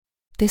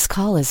This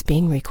call is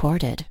being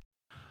recorded.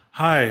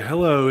 Hi,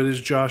 hello. It is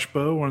Josh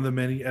Bowe, one of the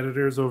many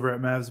editors over at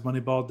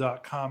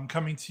MavsMoneyball.com,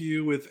 coming to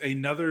you with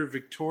another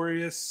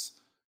victorious,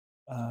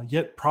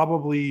 yet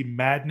probably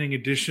maddening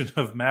edition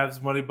of Mavs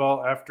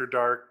Moneyball After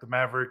Dark. The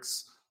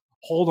Mavericks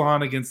hold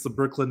on against the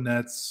Brooklyn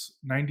Nets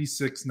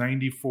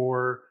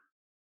 96-94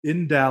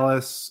 in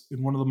Dallas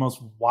in one of the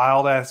most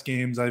wild-ass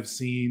games I've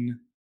seen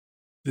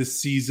this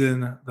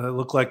season. That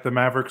looked like the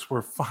Mavericks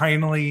were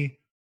finally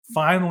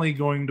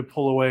going to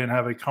pull away and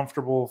have a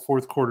comfortable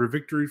fourth quarter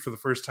victory for the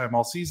first time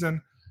all season.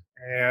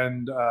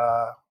 And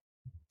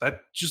that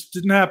just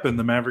didn't happen.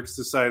 The Mavericks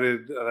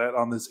decided that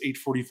on this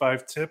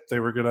 8:45 tip,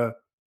 they were going to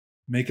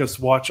make us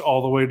watch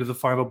all the way to the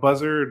final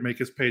buzzer and make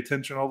us pay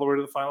attention all the way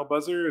to the final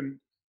buzzer. And it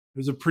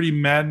was a pretty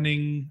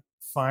maddening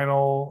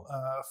final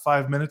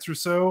 5 minutes or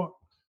so.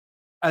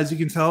 As you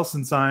can tell,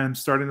 since I am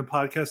starting the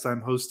podcast, I'm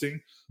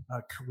hosting.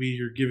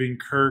 We are giving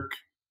Kirk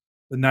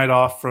the night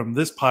off from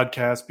this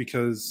podcast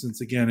because,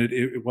 since again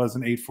it was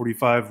an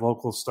 8:45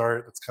 local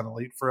start, that's kind of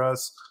late for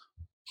us.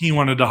 He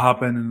wanted to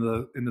hop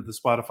into the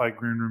Spotify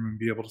green room and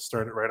be able to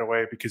start it right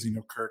away because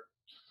Kirk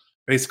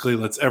basically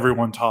lets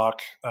everyone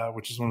talk,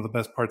 which is one of the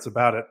best parts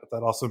about it. But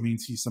that also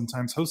means he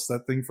sometimes hosts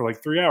that thing for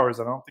like 3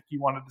 hours. I don't think he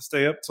wanted to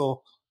stay up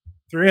till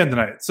 3 a.m.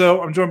 tonight.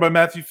 So I'm joined by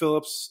Matthew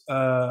Phillips,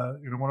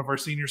 one of our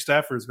senior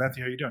staffers.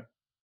 Matthew, how you doing?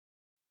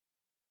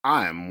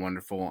 I am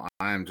wonderful.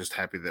 I am just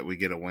happy that we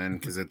get a win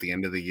because at the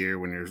end of the year,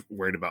 when you're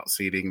worried about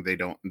seeding, they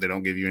don't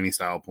give you any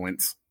style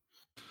points.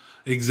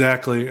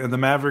 Exactly, and the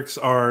Mavericks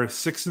are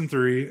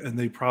 6-3, and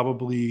they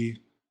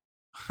probably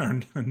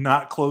are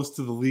not close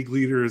to the league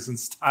leaders in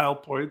style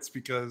points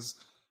because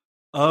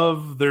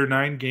of their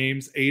 9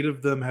 games, 8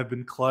 of them have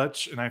been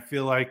clutch, and I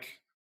feel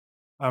like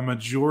a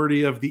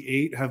majority of the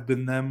 8 have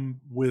been them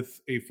with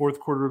a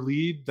fourth quarter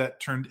lead that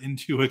turned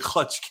into a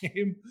clutch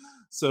game.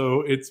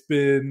 So it's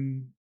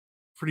been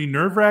pretty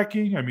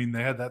nerve-wracking. I mean,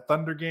 they had that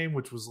Thunder game,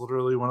 which was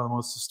literally one of the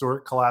most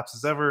historic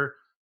collapses ever.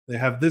 They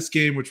have this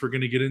game, which we're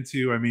going to get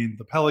into. I mean,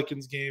 the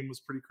Pelicans game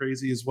was pretty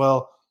crazy as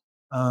well.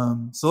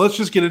 So let's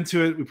just get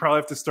into it. We probably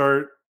have to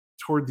start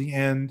toward the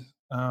end.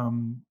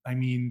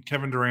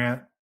 Kevin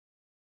Durant,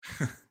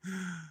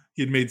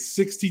 he had made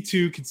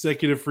 62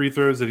 consecutive free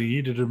throws, and he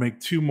needed to make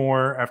 2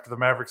 more after the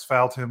Mavericks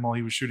fouled him while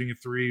he was shooting a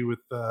 3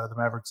 with the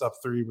Mavericks up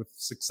 3 with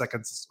 6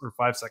 seconds or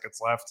 5 seconds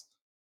left.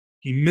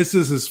 He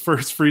misses his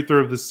first free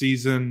throw of the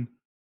season,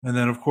 and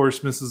then, of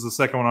course, misses the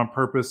second one on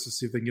purpose to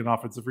see if they can get an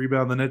offensive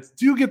rebound. The Nets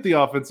do get the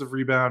offensive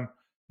rebound,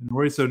 and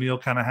Royce O'Neal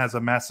kind of has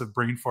a massive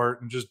brain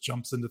fart and just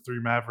jumps into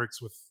 3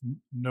 Mavericks with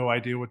no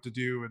idea what to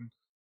do and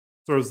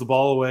throws the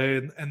ball away,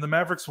 and the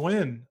Mavericks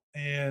win.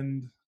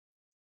 And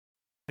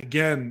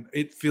again,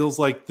 it feels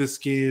like this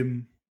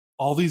game,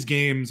 all these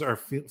games are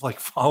like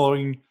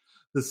following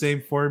the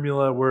same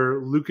formula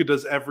where Luka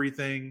does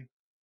everything.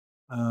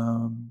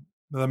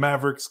 The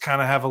Mavericks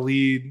kind of have a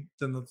lead.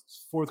 Then the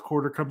fourth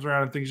quarter comes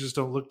around and things just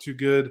don't look too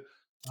good.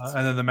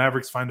 And then the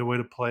Mavericks find a way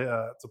to play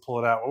to pull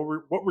it out.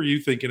 What were you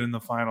thinking in the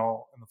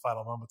final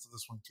moments of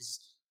this one? Because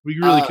we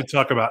really could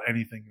talk about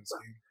anything in this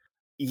game.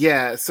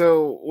 Yeah,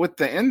 so with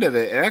the end of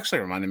it, it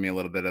actually reminded me a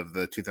little bit of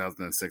the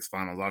 2006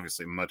 finals.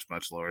 Obviously, much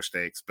lower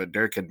stakes, but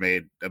Dirk had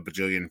made a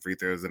bajillion free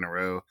throws in a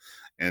row,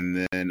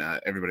 and then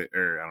everybody,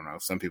 or I don't know,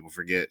 some people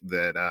forget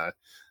that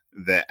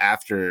that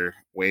after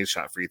Wade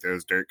shot free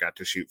throws, Dirk got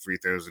to shoot free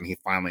throws, and he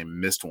finally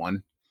missed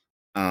one.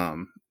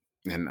 And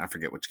I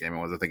forget which game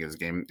it was. I think it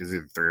was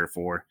either 3 or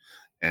 4.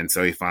 And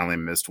so he finally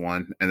missed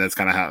one. And that's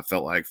kind of how it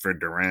felt like for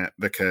Durant,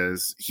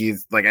 because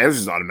he's like, it was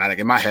just automatic.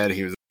 In my head,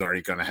 he was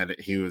already going to hit it.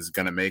 He was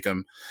going to make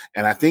them.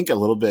 And I think a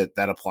little bit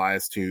that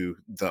applies to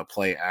the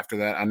play after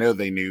that. I know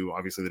they knew,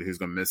 obviously, that he was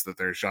going to miss the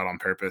third shot on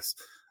purpose.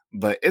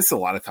 But it's a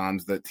lot of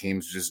times that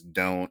teams just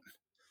don't,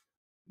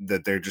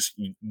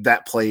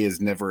 that play is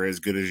never as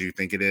good as you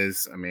think it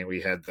is. I mean, we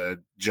had the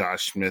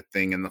Josh Smith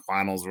thing in the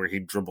finals where he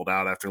dribbled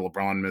out after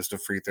LeBron missed a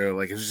free throw.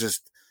 Like, it's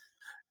just,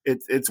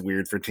 it's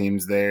weird for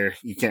teams there.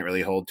 You can't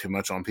really hold too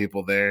much on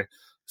people there.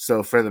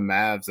 So for the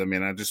Mavs, I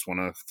mean, I just want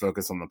to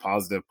focus on the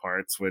positive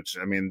parts, which,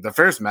 I mean, the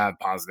first Mav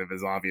positive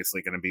is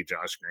obviously going to be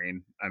Josh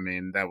Green. I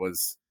mean,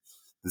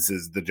 this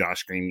is the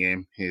Josh Green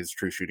game. His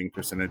true shooting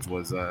percentage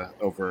was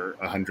over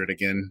 100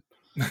 again,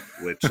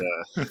 which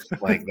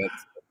like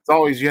it's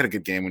always, you had a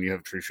good game when you have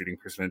a true shooting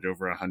percentage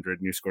over 100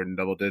 and you scored in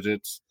double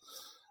digits.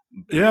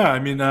 Yeah, I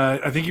mean,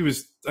 I think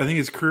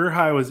his career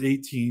high was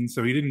 18,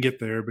 so he didn't get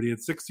there, but he had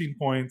 16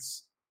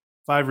 points,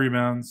 5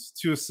 rebounds,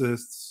 2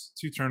 assists,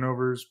 2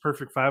 turnovers,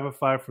 perfect 5 of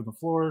 5 from the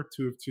floor,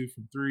 2 of 2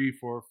 from 3,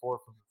 4 of 4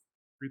 from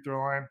the free throw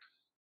line.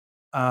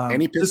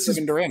 And he pissed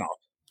Kevin Durant off.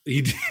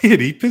 He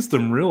did. He pissed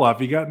him real off.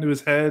 He got into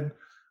his head.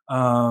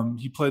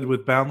 He played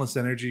with boundless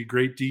energy,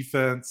 great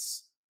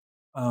defense.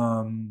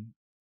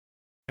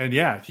 And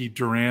yeah,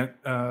 Durant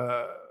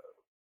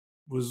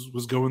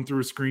was going through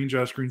a screen.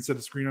 Josh Green set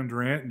a screen on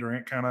Durant, and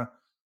Durant kind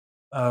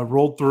of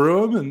rolled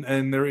through him,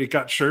 and there it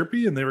got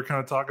chirpy, and they were kind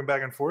of talking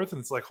back and forth,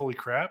 and it's like, holy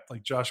crap,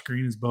 like Josh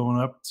Green is bowing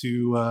up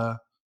to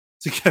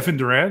Kevin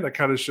Durant. That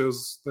kind of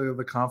shows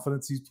the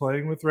confidence he's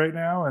playing with right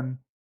now. And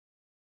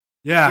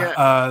Yeah,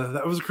 Yeah,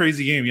 that was a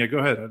crazy game. Yeah, go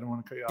ahead. I don't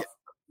want to cut you yeah. off.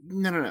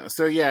 No.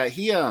 So yeah,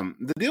 he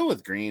the deal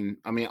with Green,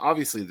 I mean,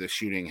 obviously the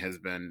shooting has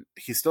been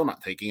he's still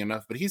not taking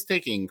enough, but he's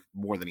taking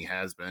more than he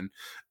has been.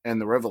 And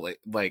the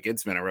like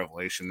it's been a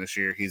revelation this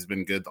year. He's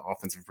been good. The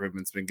offensive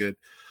improvement's been good.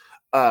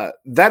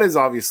 That is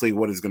obviously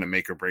what is going to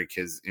make or break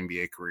his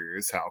NBA career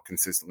is how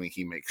consistently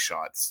he makes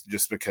shots.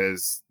 Just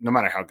because no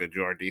matter how good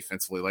you are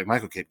defensively, like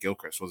Michael Kidd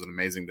Gilchrist was an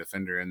amazing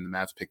defender, and the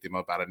Mavs picked him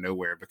up out of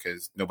nowhere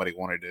because nobody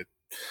wanted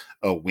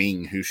a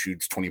wing who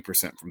shoots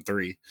 20% from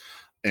three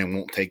and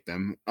won't take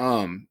them.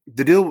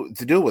 The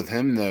deal with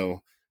him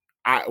though,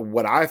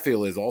 what I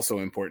feel is also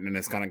important, and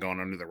it's kind of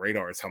gone under the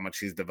radar, is how much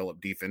he's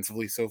developed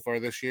defensively so far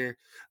this year.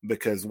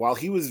 Because while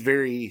he was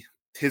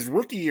his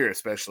rookie year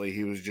especially,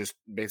 he was just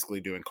basically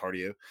doing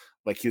cardio.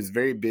 Like he was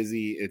very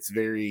busy. It's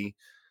very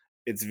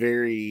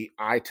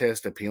eye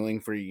test appealing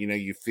for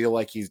you feel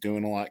like he's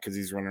doing a lot because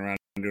he's running around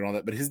doing all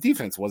that, but his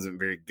defense wasn't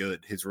very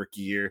good his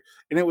rookie year,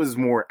 and it was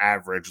more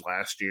average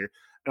last year.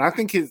 And I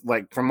think his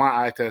like from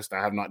my eye test, I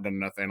have not done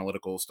enough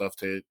analytical stuff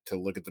to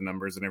look at the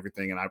numbers and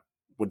everything, and I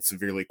would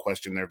severely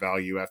question their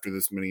value after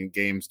this many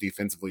games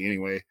defensively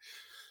anyway.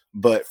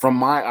 But from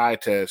my eye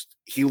test,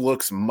 he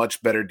looks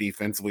much better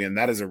defensively, and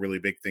that is a really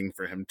big thing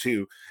for him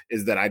too.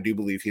 Is that I do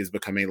believe he has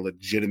become a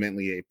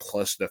legitimately a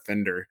plus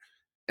defender,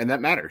 and that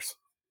matters.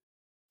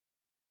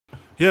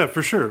 Yeah,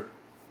 for sure.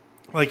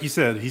 Like you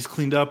said, he's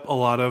cleaned up a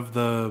lot of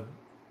the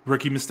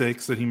rookie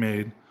mistakes that he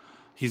made.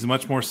 He's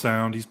much more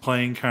sound. He's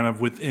playing kind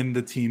of within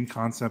the team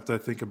concept, I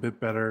think, a bit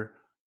better.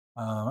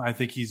 I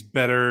think he's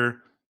better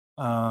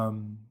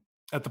um,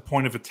 at the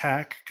point of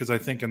attack because I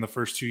think in the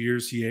first 2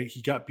 years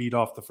he got beat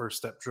off the first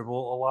step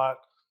dribble a lot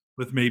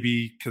with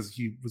maybe because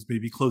he was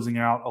maybe closing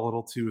out a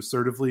little too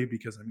assertively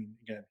because I mean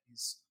again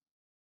he's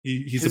a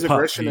His pup.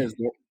 aggression is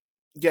more,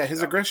 yeah,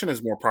 his aggression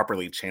is more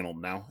properly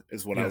channeled now,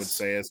 is what I would Yes.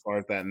 say as far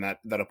as that, and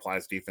that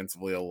applies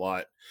defensively a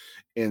lot.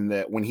 In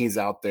that when he's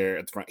out there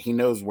at the front, he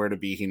knows where to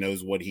be, he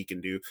knows what he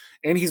can do,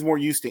 and he's more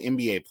used to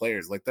NBA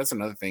players. Like that's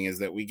another thing is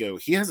that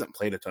he hasn't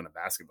played a ton of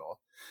basketball,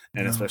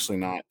 and No. especially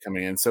not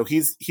coming in, so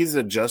he's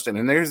adjusted.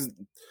 And there's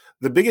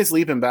the biggest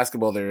leap in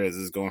basketball there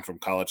is going from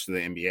college to the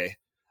NBA.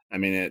 I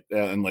mean,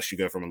 unless you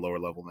go from a lower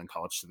level than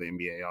college to the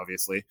NBA,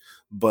 obviously,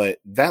 but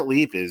that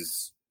leap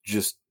is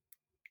just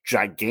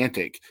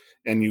gigantic.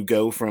 And you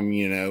go from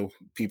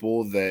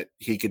people that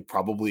he could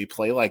probably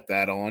play like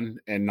that on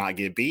and not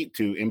get beat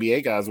to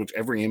NBA guys, which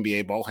every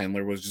NBA ball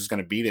handler was just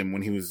going to beat him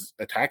when he was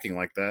attacking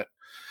like that.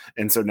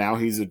 And so now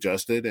he's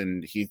adjusted,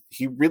 and he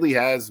really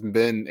has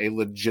been a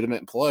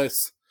legitimate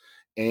plus.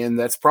 And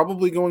that's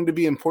probably going to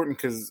be important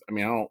because I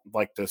mean I don't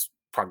like to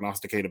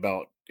prognosticate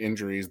about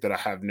injuries that I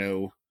have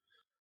no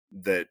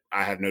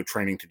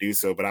training to do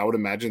so, but I would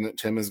imagine that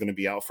Tim is going to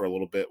be out for a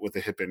little bit with a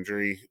hip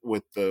injury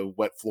with the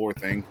wet floor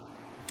thing.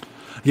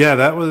 Yeah,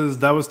 that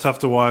was tough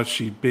to watch.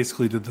 He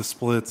basically did the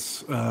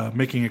splits,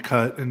 making a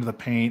cut into the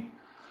paint.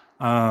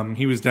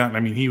 He was down. I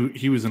mean,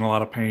 he was in a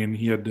lot of pain.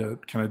 He had to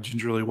kind of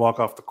gingerly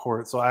walk off the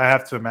court. So I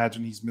have to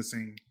imagine he's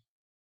missing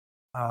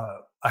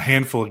a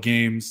handful of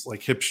games,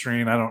 like hip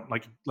strain. I don't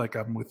like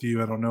I'm with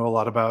you. I don't know a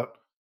lot about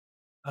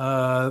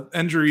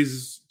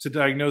injuries to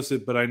diagnose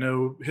it, but I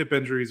know hip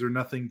injuries are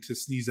nothing to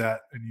sneeze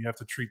at, and you have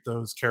to treat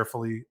those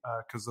carefully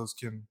because those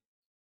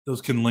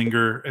can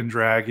linger and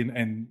drag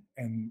and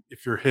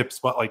if your hips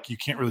but like you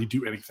can't really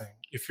do anything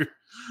if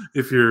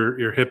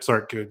your hips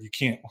aren't good you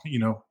can't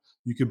Yeah,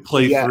 you could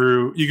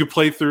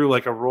play through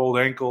like a rolled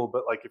ankle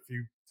but like if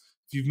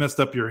you've messed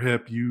up your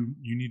hip you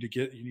need to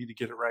get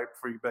it right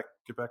before you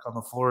get back on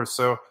the floor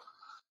so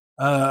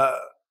uh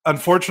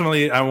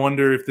unfortunately I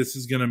wonder if this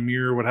is going to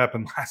mirror what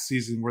happened last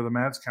season where the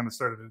Mavs kind of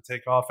started to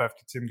take off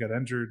after Tim got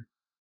injured.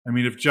 I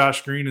mean, if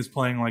Josh Green is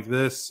playing like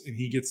this and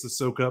he gets to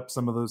soak up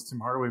some of those Tim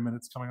Hardaway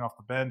minutes coming off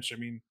the bench, I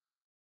mean,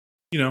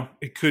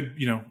 it could,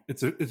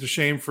 it's a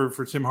shame for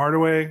Tim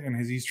Hardaway and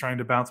he's trying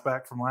to bounce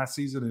back from last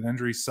season and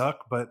injuries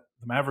suck, but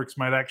the Mavericks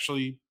might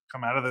actually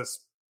come out of this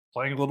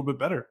playing a little bit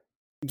better.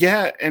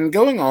 yeah, and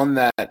going on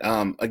that,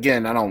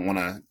 again,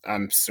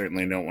 I'm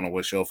certainly don't want to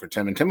wish ill for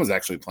Tim, and Tim was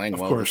actually playing Of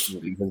well. This course,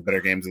 was one of his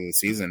better games of the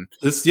season.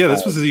 this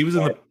was he was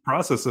in the But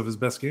process of his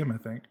best game, I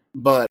think.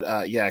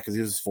 yeah, because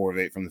he was 4 of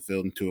 8 from the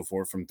field and 2 of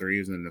 4 from three. He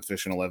was an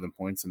efficient 11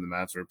 points, and the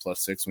Mavs were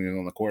 +6 when he was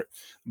on the court.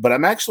 But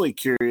I'm actually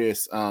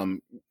curious.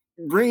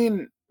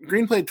 Green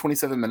Green played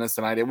 27 minutes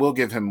tonight. It will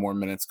give him more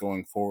minutes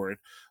going forward.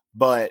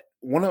 But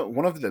one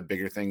of the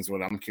bigger things,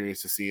 what I'm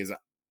curious to see is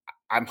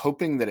I'm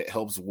hoping that it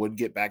helps Wood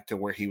get back to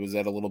where he was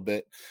at a little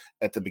bit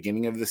at the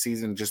beginning of the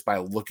season, just by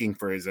looking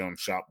for his own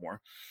shot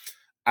more.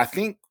 I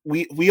think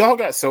we all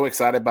got so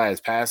excited by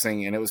his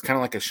passing, and it was kind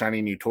of like a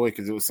shiny new toy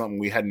because it was something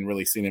we hadn't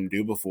really seen him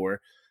do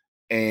before.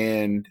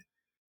 And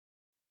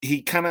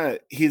he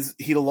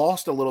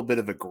lost a little bit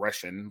of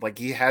aggression. Like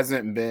he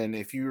hasn't been,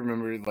 if you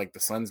remember like the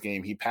Suns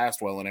game, he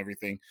passed well and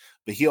everything,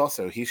 but he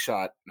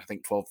shot I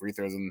think 12 free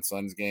throws in the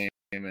Suns game,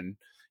 and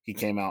he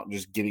came out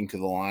just getting to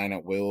the line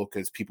at will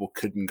because people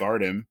couldn't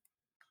guard him.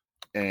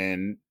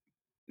 And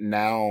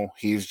now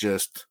he's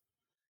just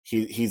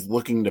he's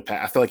looking to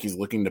pass. I feel like he's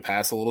looking to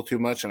pass a little too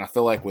much, and I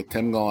feel like with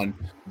Tim gone,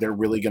 they're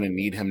really going to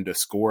need him to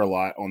score a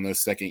lot on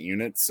those second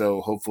units.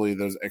 So hopefully,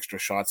 those extra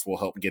shots will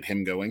help get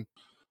him going.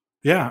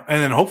 Yeah,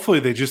 and then hopefully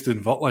they just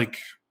involve, like,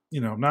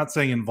 I'm not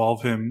saying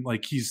involve him,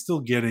 like he's still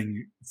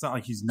getting. It's not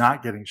like he's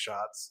not getting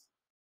shots,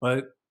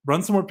 but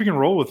run some more pick and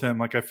roll with him.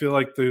 Like I feel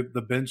like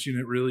the bench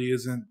unit really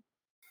isn't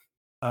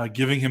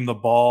giving him the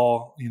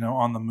ball,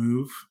 on the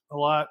move a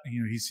lot.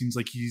 He seems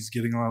like he's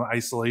getting a lot of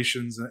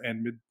isolations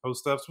and mid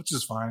post ups, which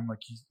is fine. Like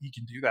he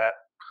can do that,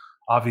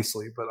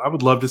 obviously. But I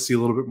would love to see a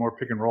little bit more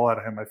pick and roll out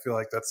of him. I feel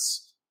like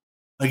that's,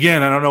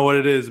 again, I don't know what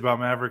it is about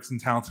Mavericks and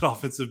talented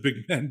offensive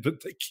big men,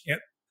 but they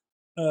can't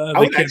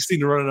seem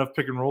to run enough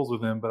pick and rolls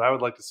with him. But I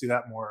would like to see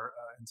that more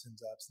in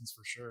Tim's absence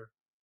for sure.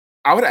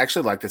 I would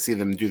actually like to see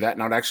them do that,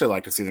 and I'd actually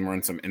like to see them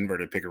run some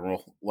inverted pick and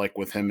roll, like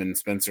with him and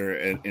Spencer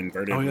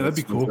inverted. Oh yeah, that'd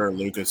be cool. Or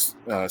Lucas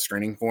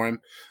screening for him,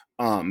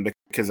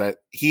 because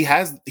he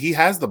has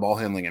the ball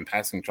handling and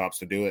passing chops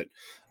to do it.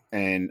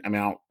 And I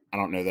mean, I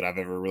don't know that I've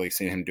ever really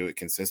seen him do it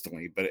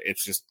consistently, but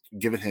it's just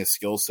given his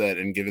skill set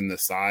and given the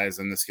size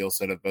and the skill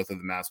set of both of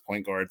the Mavs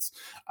point guards,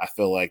 I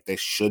feel like they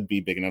should be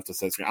big enough to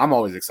set screen. I'm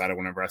always excited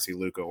whenever I see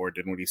Luka or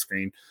Dinwiddie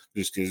screen,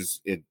 just because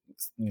it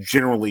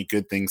generally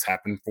good things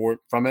happen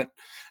from it.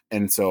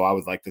 And so I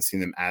would like to see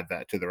them add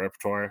that to the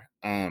repertoire.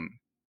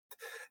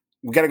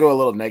 We got to go a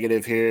little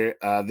negative here.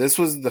 This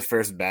was the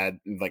first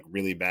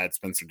really bad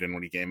Spencer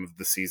Dinwiddie game of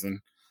the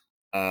season.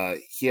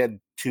 He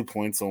had 2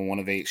 points on 1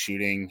 of 8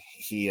 shooting.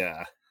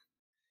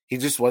 He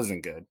just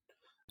wasn't good.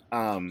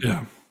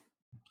 Yeah.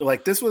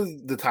 Like this was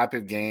the type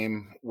of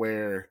game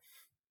where,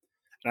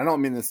 and I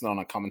don't mean this on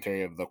a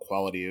commentary of the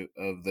quality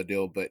of the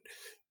deal, but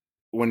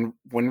when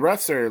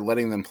refs are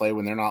letting them play,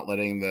 when they're not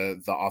letting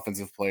the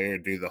offensive player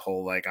do the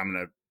whole, like, I'm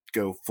going to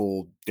go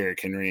full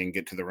Derrick Henry and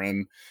get to the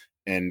rim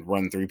and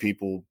run through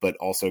people, but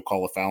also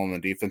call a foul on the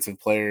defensive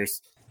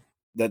players,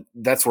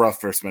 that's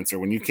rough for Spencer.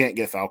 When you can't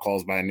get foul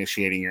calls by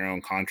initiating your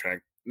own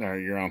contact,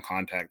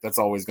 that's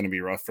always going to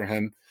be rough for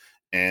him.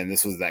 And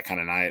this was that kind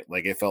of night.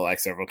 Like it felt like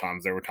several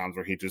times there were times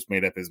where he just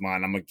made up his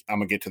mind. I'm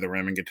gonna get to the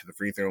rim and get to the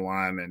free throw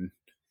line, and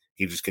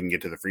he just couldn't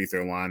get to the free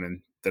throw line,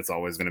 and that's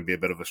always going to be a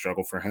bit of a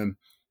struggle for him.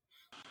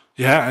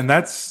 Yeah, and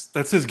that's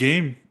his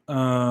game.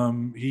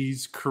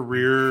 He's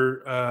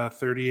career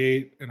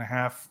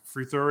 38.5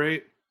 free throw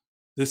rate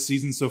this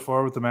season so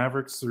far with the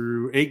Mavericks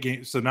through 8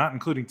 games. So not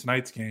including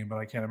tonight's game, but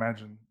I can't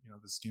imagine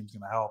this game's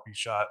going to help. He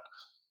shot.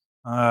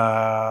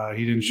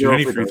 He didn't shoot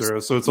any free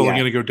throws, so it's only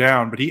going to go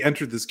down. But he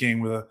entered this game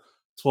with a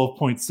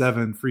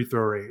 12.7 free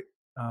throw rate.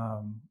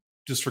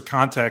 Just for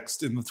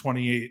context, in the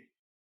 28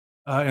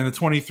 and the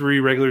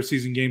 23 regular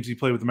season games he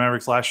played with the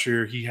Mavericks last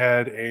year, he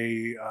had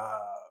a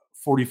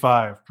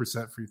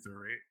 45% free throw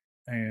rate,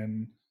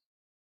 and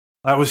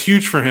that was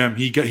huge for him.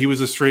 He was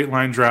a straight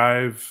line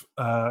drive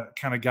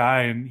kind of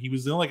guy, and he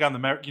was the only guy on the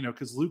Mavericks,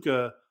 because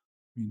Luka,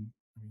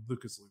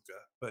 Luka's Luka,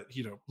 but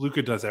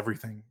Luka does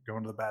everything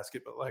going to the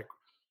basket. But like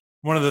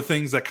one of the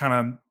things that kind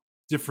of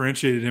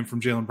differentiated him from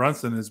Jalen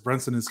Brunson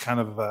is kind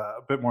of a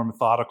bit more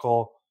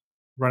methodical,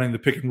 running the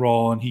pick and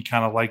roll, and he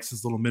kind of likes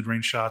his little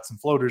mid-range shots and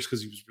floaters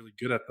because he was really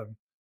good at them.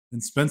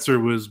 And Spencer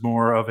was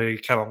more of a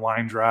kind of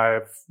line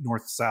drive,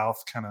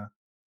 north-south kind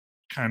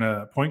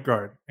of point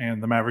guard.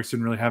 And the Mavericks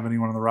didn't really have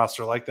anyone on the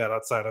roster like that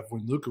outside of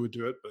when Luka would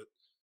do it. But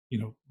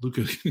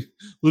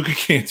Luka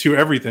can't do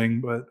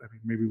everything. But I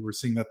mean, maybe we're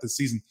seeing that this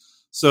season.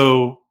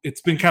 So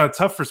it's been kind of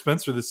tough for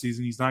Spencer this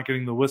season. He's not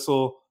getting the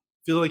whistle.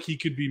 Feel like he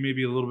could be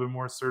maybe a little bit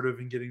more assertive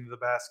in getting to the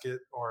basket,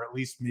 or at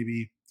least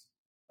maybe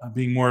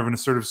being more of an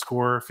assertive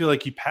scorer. I feel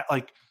like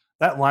like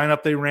that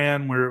lineup they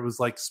ran where it was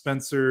like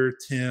Spencer,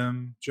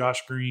 Tim,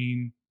 Josh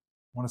Green,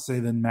 I want to say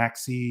then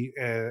Maxey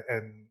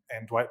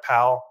and Dwight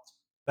Powell.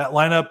 That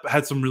lineup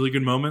had some really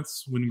good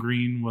moments when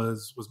Green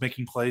was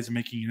making plays and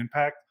making an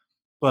impact.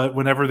 But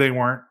whenever they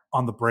weren't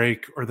on the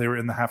break or they were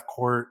in the half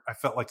court, I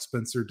felt like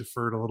Spencer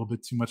deferred a little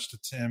bit too much to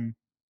Tim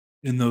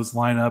in those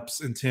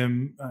lineups. And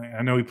Tim,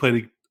 I know he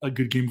played a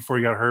good game before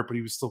he got hurt, but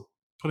he was still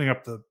putting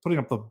up the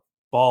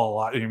ball a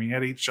lot. I mean, he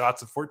had 8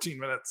 shots in 14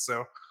 minutes.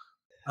 So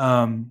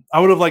I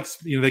would have liked,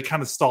 they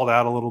kind of stalled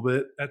out a little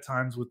bit at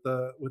times with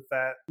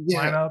that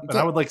lineup. And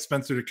I would like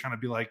Spencer to kind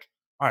of be like,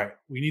 all right,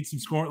 we need some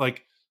scoring.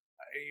 Like,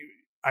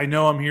 I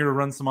know I'm here to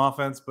run some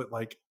offense, but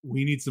like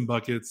we need some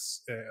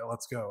buckets.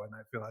 Let's go. And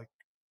I feel like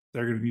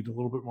they're going to need a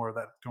little bit more of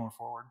that going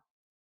forward.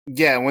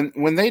 Yeah,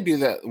 when they do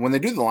that, when they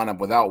do the lineup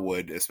without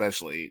Wood,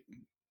 especially,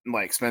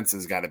 like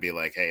Spence's got to be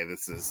like, hey,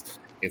 this is,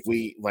 if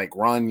we like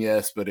run,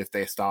 yes, but if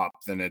they stop,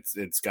 then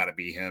it's got to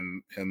be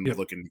him Yep.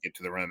 looking to get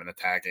to the rim and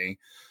attacking.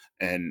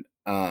 And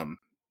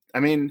I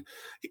mean,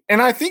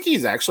 and I think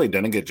he's actually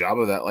done a good job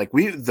of that. Like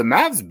the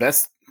Mavs'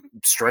 best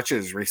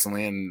stretches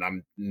recently, and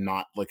I'm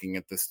not looking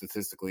at this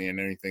statistically and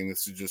anything,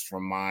 this is just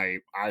from my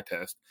eye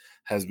test,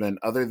 has been,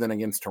 other than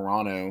against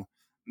Toronto,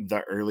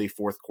 the early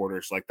fourth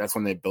quarters. Like that's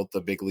when they built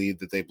the big lead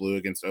that they blew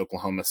against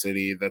Oklahoma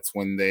City. That's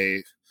when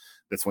they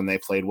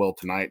played well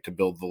tonight to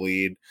build the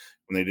lead.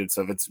 When they did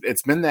stuff,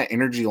 it's been that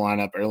energy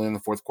lineup early in the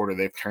fourth quarter.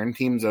 They've turned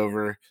teams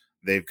over.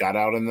 They've got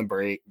out in the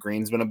break.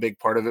 Green's been a big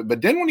part of it, but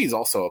Dinwiddie's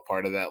also a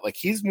part of that. Like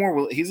he's a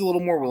little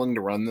more willing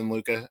to run than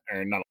Luka,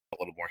 or not a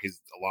little more.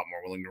 He's a lot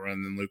more willing to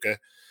run than Luka.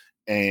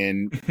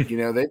 And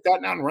they've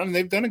gotten out and run.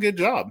 They've done a good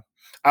job.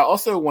 I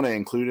also want to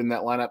include in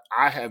that lineup.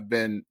 I have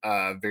been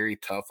very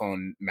tough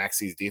on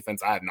Maxi's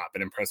defense. I have not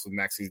been impressed with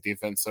Maxi's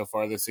defense so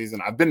far this season.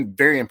 I've been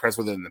very impressed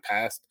with it in the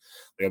past.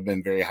 I've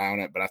been very high on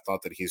it, but I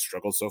thought that he's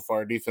struggled so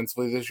far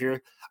defensively this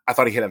year. I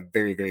thought he had a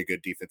very, very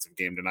good defensive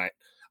game tonight.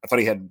 I thought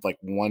he had like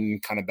one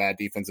kind of bad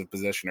defensive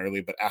possession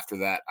early, but after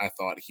that, I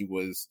thought he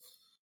was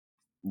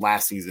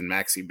last season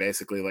Maxi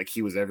basically. Like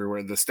he was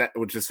everywhere.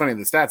 Which is funny,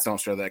 the stats don't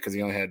show that because he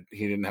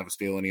didn't have a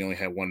steal and he only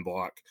had one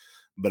block.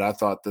 But I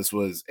thought this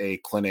was a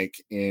clinic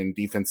in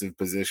defensive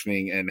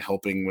positioning and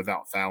helping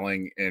without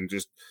fouling and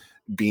just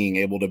being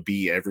able to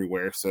be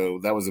everywhere. So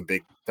that was a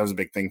big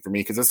thing for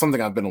me because that's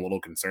something I've been a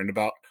little concerned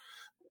about.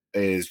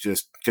 Is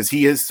just because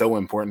he is so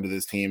important to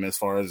this team as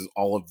far as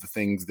all of the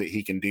things that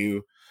he can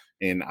do.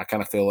 And I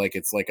kind of feel like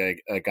it's like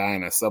a guy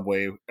in a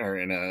subway or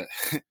in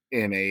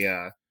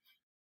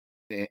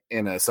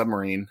a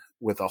submarine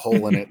with a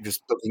hole in it,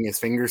 just putting his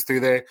fingers through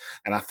there.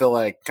 And I feel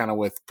like kind of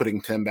with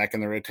putting Tim back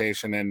in the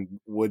rotation and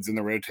Woods in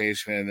the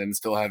rotation and then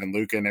still having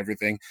Luka and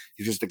everything,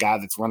 he's just a guy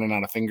that's running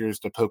out of fingers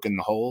to poke in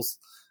the holes.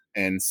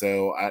 And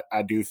so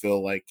I do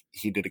feel like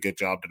he did a good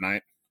job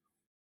tonight.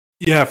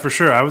 Yeah, for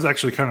sure. I was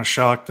actually kind of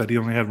shocked that he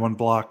only had one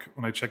block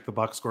when I checked the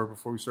box score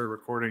before we started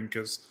recording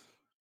because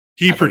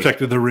he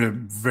protected the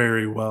rim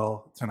very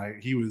well tonight.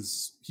 He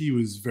was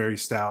very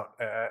stout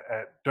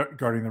at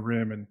guarding the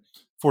rim and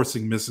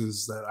forcing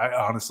misses that I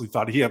honestly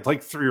thought he had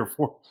like 3 or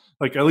 4,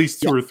 like at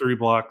least 2 or 3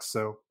 blocks.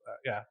 So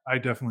yeah, I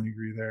definitely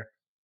agree there.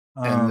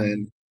 And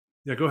then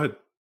go ahead.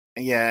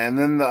 Yeah, and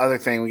then the other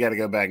thing we got to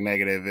go back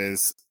negative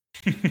is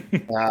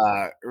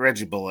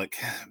Reggie Bullock.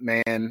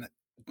 Man,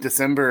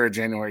 December or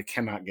January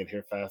cannot get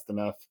here fast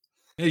enough.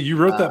 Hey, you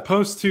wrote that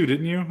post too,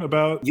 didn't you?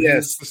 About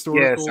yes,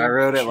 I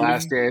wrote it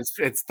last year.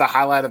 It's the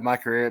highlight of my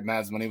career at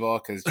Mavs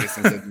Moneyball because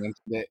Jason had mentioned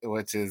it,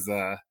 which is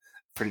a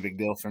pretty big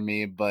deal for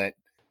me. But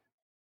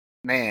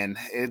man,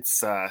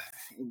 it's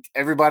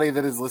everybody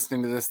that is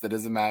listening to this that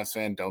is a Mavs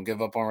fan, don't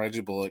give up on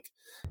Reggie Bullock.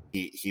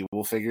 He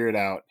will figure it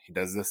out. He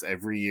does this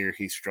every year.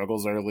 He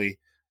struggles early.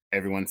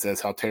 Everyone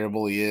says how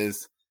terrible he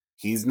is.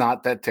 He's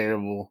not that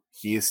terrible.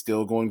 He is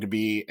still going to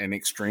be an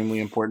extremely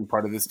important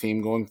part of this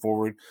team going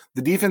forward.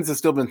 The defense has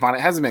still been fine. It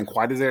hasn't been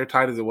quite as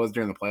airtight as it was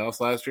during the playoffs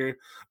last year,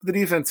 but the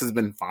defense has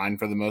been fine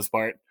for the most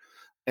part.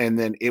 And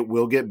then it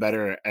will get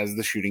better as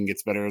the shooting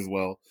gets better as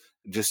well.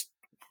 Just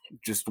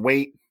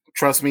wait.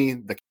 Trust me,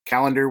 the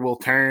calendar will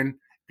turn.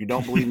 If you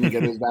don't believe me, go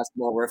to his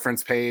basketball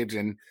reference page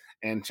and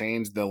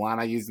change. The line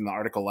I used in the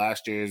article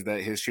last year is that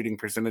his shooting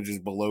percentage is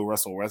below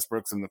Russell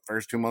Westbrook's in the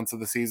first 2 months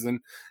of the season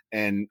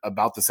and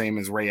about the same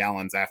as Ray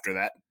Allen's after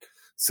that.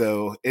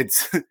 So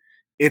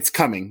it's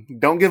coming.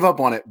 Don't give up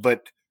on it,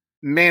 but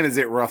man, is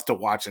it rough to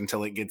watch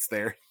until it gets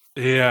there.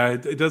 Yeah,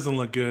 it doesn't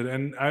look good.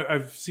 And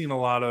I've seen a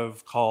lot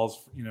of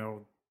calls,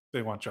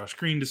 they want Josh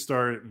Green to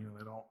start.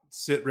 They don't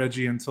sit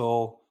Reggie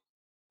until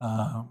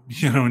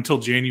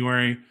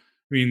January.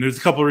 I mean, there's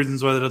a couple of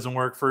reasons why that doesn't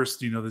work.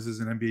 First, this is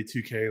an NBA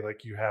 2K.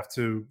 Like, you have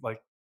to,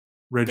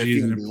 Reggie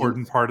is an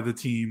important part of the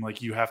team.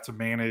 Like, you have to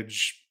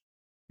manage.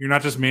 You're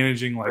not just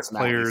managing,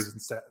 players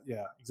and stuff.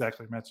 Yeah,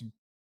 exactly. Matching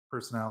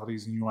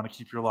personalities, and you want to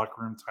keep your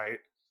locker room tight.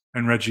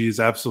 And Reggie is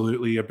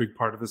absolutely a big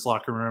part of this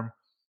locker room.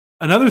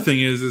 Another thing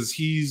is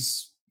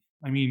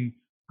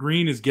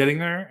Green is getting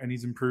there, and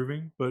he's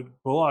improving.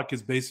 But Bullock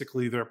is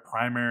basically their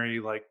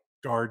primary,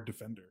 guard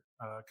defender.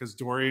 Because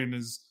Dorian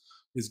is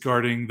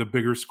guarding the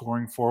bigger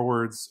scoring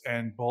forwards,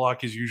 and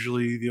Bullock is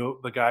usually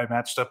the guy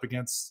matched up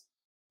against,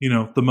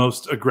 the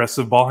most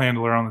aggressive ball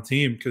handler on the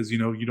team. Because, you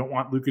don't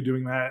want Luka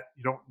doing that.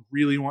 You don't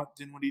really want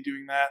Dinwiddie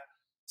doing that.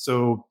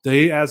 So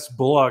they asked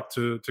Bullock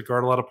to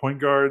guard a lot of point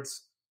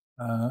guards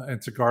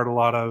and to guard a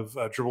lot of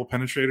dribble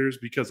penetrators,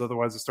 because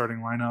otherwise the starting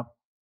lineup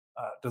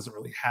doesn't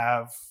really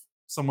have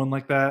someone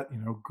like that.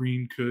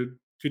 Green could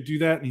do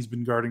that, and he's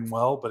been guarding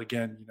well. But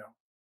again,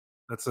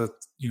 that's I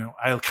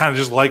kind of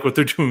just like what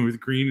they're doing with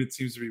Green. It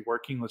seems to be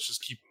working. Let's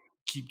just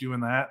keep doing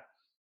that.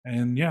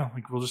 And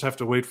we'll just have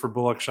to wait for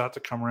Bullock's shot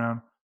to come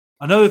around.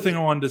 Another thing I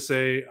wanted to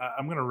say,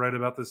 I'm going to write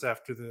about this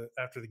after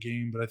the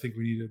game, but I think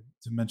we need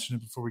to mention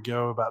it before we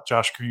go about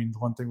Josh Green. The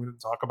one thing we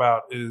didn't talk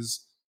about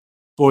is,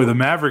 the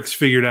Mavericks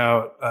figured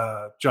out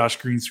Josh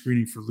Green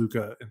screening for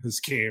Luka in this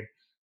game.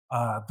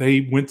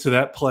 They went to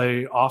that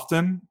play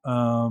often,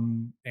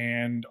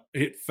 and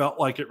it felt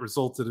like it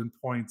resulted in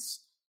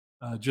points.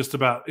 Just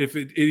about, if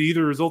it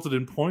either resulted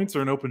in points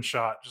or an open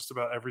shot, just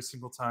about every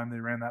single time they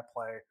ran that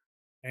play.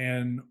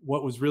 And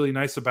what was really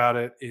nice about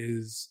it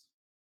is,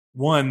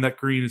 one, that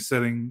Green is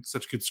setting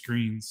such good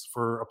screens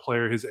for a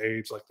player his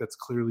age. That's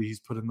clearly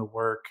he's put in the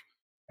work,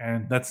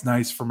 and that's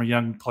nice from a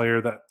young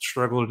player that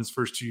struggled in his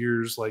first 2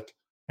 years.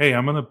 Hey,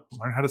 I'm going to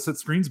learn how to set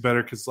screens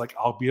better because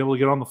I'll be able to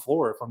get on the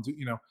floor if I'm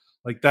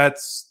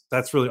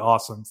that's really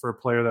awesome for a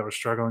player that was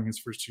struggling his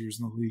first 2 years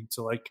in the league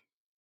to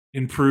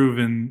improve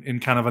in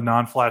kind of a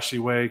non-flashy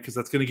way, because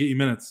that's going to get you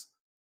minutes.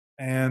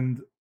 And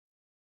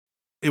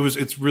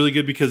It's really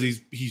good because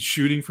he's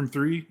shooting from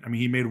three. I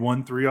mean, he made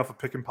 1 3 off a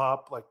pick and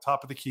pop, like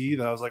top of the key.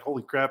 That I was like,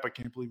 holy crap! I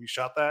can't believe he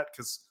shot that,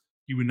 because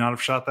he would not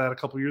have shot that a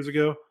couple years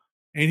ago.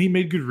 And he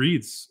made good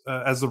reads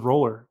as a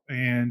roller,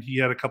 and he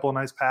had a couple of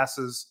nice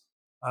passes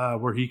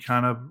where he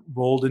kind of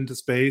rolled into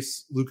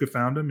space. Luka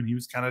found him, and he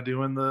was kind of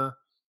doing the,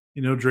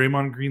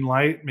 Draymond Green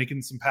light,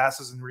 making some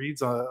passes and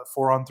reads on a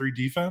 4-on-3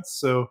 defense.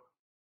 So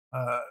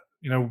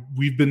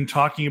we've been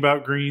talking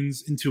about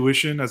Green's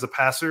intuition as a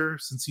passer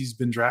since he's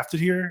been drafted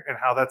here, and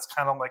how that's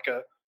kind of like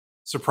a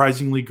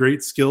surprisingly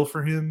great skill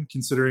for him,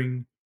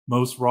 considering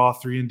most raw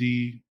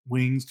 3-and-D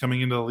wings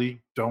coming into the league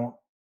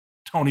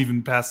don't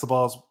even pass the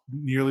balls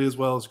nearly as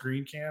well as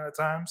Green can at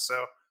times.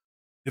 So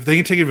if they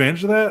can take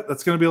advantage of that,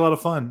 that's going to be a lot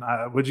of fun.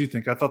 What do you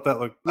think? I thought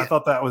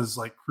that was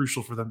like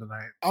crucial for them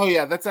tonight. Oh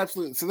yeah, that's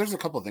absolutely. So there's a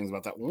couple of things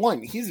about that.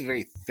 One, he's a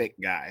very thick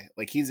guy.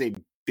 Like, he's a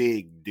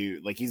big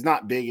dude. Like, he's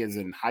not big as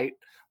in height.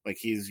 Like,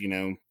 he's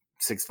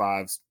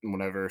 6'5",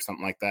 whatever,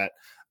 something like that.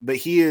 But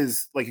he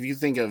is, like, if you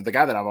think of the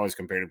guy that I've always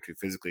compared him to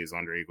physically is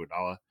Andre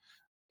Iguodala.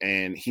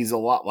 And he's a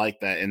lot like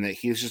that, in that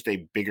he's just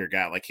a bigger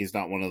guy. Like, he's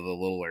not one of the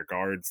littler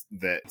guards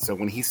so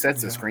when he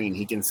sets a screen,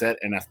 he can set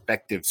an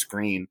effective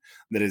screen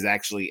that is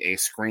actually a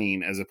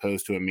screen, as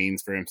opposed to a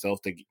means for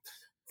himself to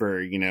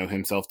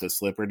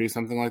slip or do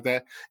something like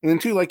that. And then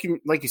too, like you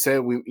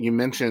said, you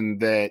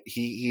mentioned that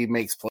he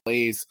makes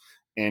plays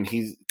and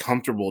he's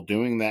comfortable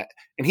doing that,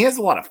 and he has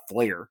a lot of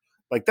flair.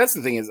 Like, that's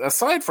the thing, is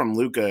aside from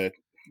Luka,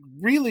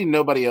 really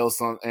nobody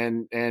else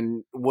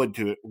and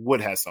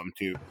Wood has some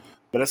too.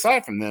 But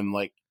aside from them,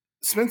 like,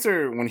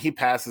 Spencer, when he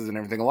passes and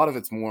everything, a lot of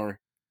it's more,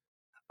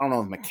 I don't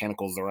know if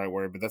mechanical is the right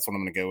word, but that's what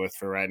I'm going to go with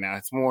for right now.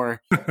 It's more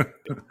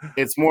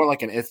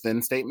like an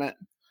if-then statement,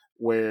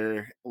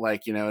 where,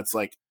 like, it's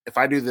like, if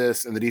I do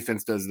this and the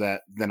defense does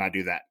that, then I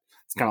do that.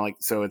 It's kind of like,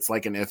 so it's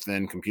like an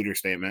if-then computer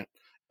statement.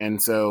 And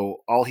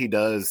so all he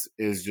does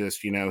is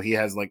just, he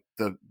has like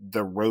the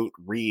rote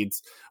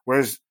reads,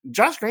 whereas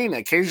Josh Green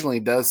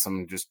occasionally does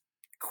some just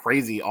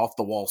crazy off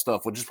the wall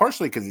stuff, which is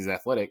partially because he's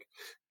athletic,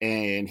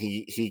 and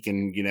he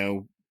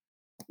can,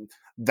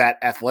 that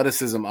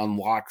athleticism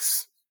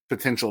unlocks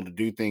potential to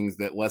do things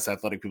that less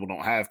athletic people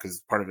don't have,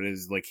 because part of it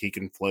is, like, he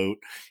can float,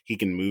 he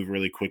can move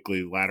really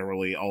quickly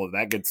laterally, all of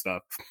that good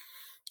stuff.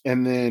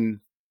 And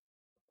then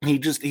he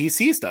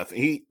sees stuff.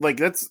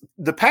 That's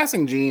the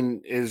passing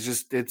gene is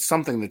just, it's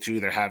something that you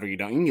either have or you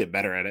don't. You can get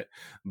better at it.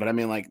 But I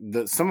mean, like,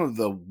 some of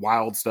the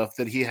wild stuff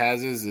that he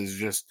has is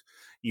just,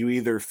 you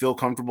either feel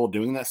comfortable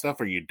doing that stuff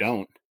or you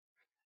don't.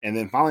 And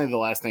then finally, the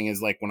last thing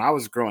is, like, when I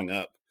was growing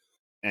up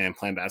and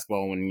playing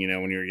basketball, when you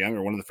were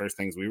younger, one of the first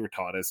things we were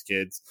taught as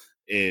kids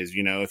is,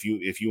 if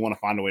you want to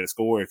find a way to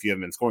score, if you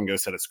haven't been scoring, go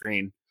set a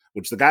screen.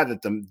 Which the guy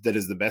that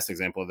is the best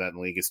example of that in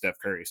the league is Steph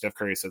Curry. Steph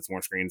Curry sets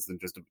more screens than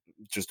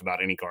just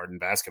about any guard in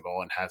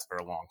basketball, and has for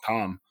a long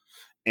time.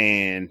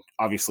 And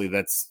obviously,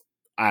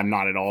 I'm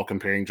not at all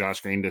comparing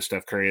Josh Green to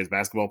Steph Curry as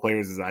basketball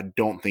players, as I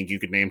don't think you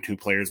could name two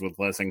players with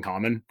less in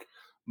common.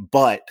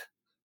 But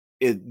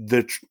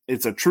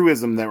it's a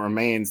truism that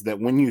remains, that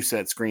when you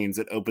set screens,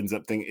 it opens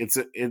up things.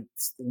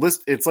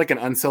 It's like an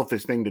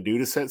unselfish thing to do,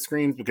 to set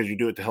screens, because you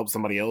do it to help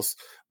somebody else,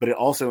 but it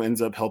also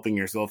ends up helping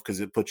yourself because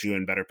it puts you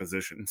in better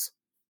positions.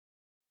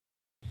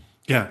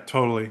 Yeah,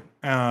 totally.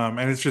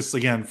 And it's just,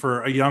 again,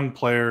 for a young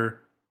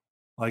player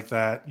like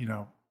that,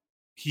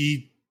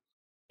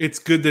 it's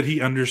good that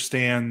he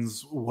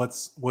understands what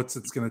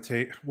it's going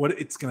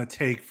to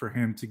take for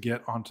him to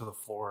get onto the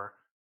floor.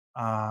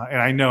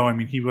 And I know,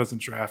 he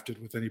wasn't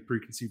drafted with any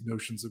preconceived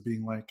notions of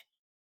being like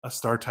a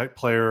star type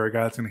player or a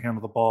guy that's going to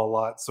handle the ball a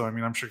lot. So,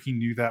 I'm sure he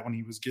knew that when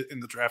he was in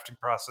the drafting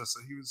process,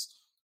 that he was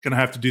going to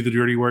have to do the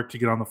dirty work to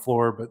get on the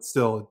floor. But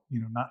still,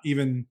 not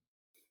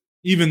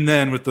even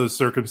then, with those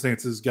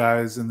circumstances,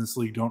 guys in this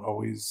league don't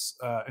always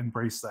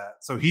embrace that.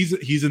 So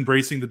he's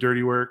embracing the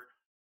dirty work.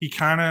 He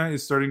kind of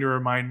is starting to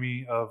remind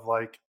me of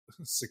like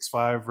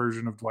 6'5"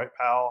 version of Dwight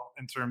Powell,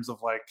 in terms of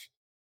like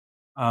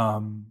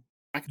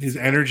his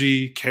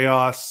energy,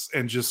 chaos,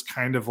 and just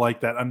kind of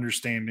like that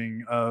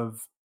understanding of,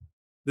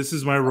 this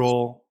is my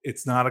role.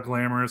 It's not a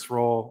glamorous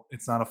role.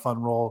 It's not a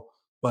fun role,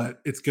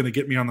 but it's going to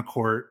get me on the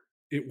court.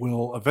 It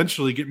will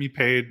eventually get me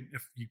paid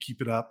if you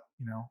keep it up.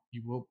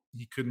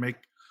 He could make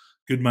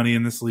good money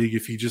in this league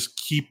if he just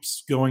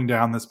keeps going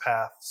down this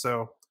path.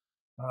 So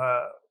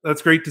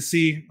that's great to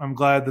see. I'm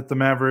glad that the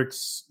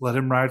Mavericks let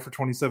him ride for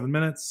 27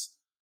 minutes.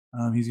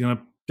 He's going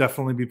to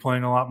definitely be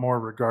playing a lot more,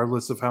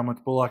 regardless of how much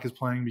Bullock is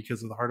playing,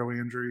 because of the Hardaway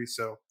injury.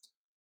 So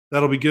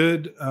that'll be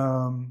good.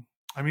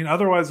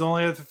 Otherwise, the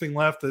only other thing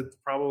left that's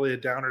probably a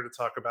downer to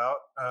talk about,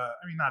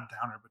 not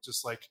downer, but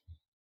just like,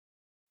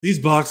 these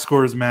box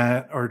scores,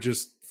 Matt, are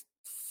just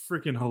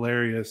freaking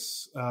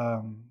hilarious.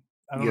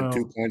 You have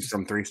 2 points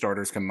from 3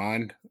 starters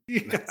combined.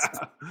 Yeah.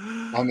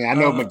 I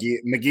know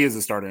McGee is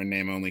a starter in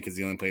name only because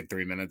he only played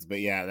 3 minutes. But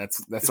yeah,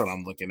 that's what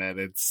I'm looking at.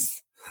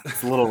 It's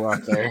a little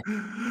rough there.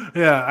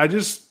 Yeah,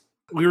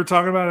 we were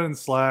talking about it in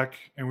Slack,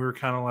 and we were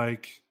kind of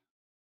like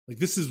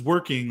this is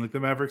working. Like, the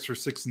Mavericks are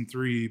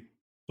 6-3,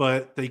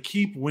 but they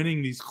keep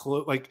winning these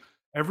close. Like,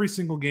 every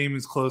single game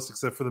is close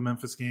except for the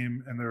Memphis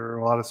game, and there are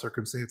a lot of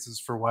circumstances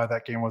for why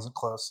that game wasn't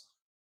close.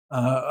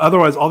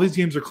 Otherwise, all these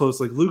games are close.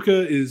 Like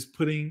Luka is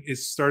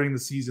starting the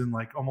season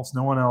like almost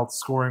no one else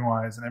scoring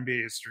wise in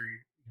NBA history.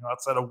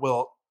 Outside of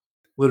Wilt,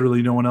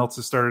 literally no one else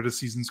has started a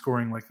season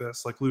scoring like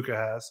this, like Luka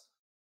has,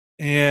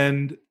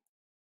 and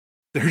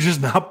they're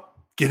just not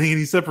getting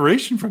any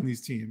separation from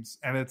these teams.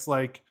 And it's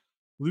like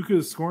Luka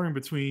is scoring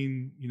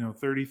between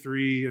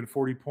 33 and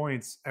 40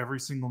 points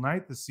every single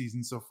night this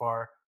season so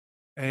far,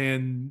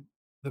 and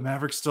the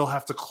Mavericks still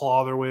have to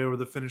claw their way over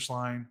the finish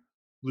line.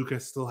 Luka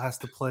still has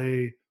to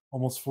play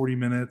almost 40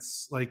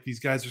 minutes. Like these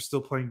guys are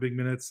still playing big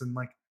minutes, and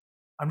like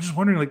I'm just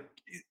wondering, like,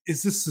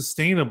 is this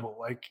sustainable?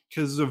 Like,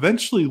 because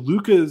eventually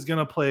Luka is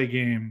gonna play a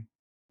game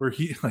where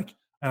he like,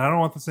 and I don't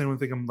want the same one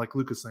think I'm like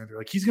Luka slander.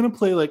 Like he's gonna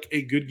play like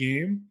a good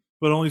game,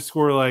 but only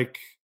score like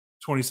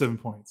 27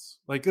 points.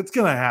 Like it's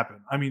gonna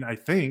happen. I mean, I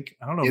think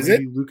I don't know. Is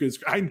maybe it? Luka is.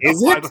 I know.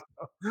 Is it?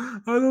 I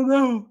don't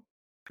know.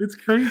 It's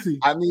crazy.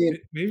 I mean,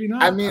 maybe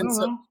not. I don't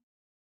know.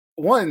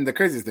 One, the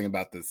craziest thing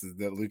about this is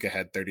that Luka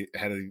had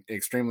an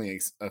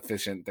extremely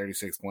efficient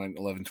 36 point,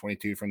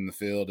 11-22 from the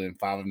field and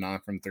 5 of 9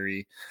 from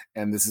 3.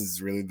 And this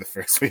is really the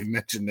first we've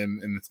mentioned him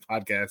in this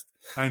podcast.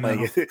 I know.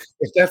 Like, if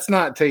that's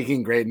not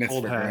taking greatness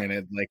for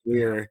granted, like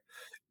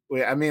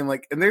I mean,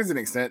 like, and there's an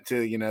extent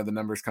to, the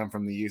numbers come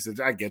from the usage.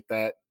 I get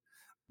that.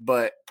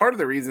 But part of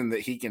the reason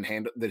that he can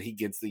handle, that he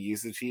gets the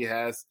usage he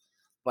has,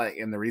 like,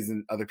 and the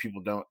reason other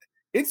people don't,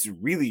 it's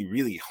really,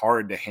 really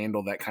hard to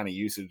handle that kind of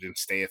usage and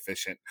stay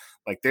efficient.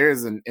 Like there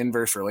is an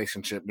inverse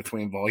relationship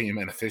between volume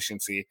and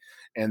efficiency.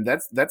 And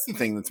that's the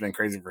thing that's been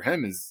crazy for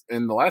him is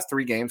in the last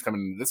 3 games coming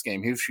into this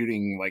game, he was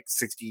shooting like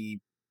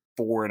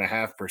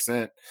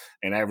 64.5%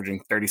 and averaging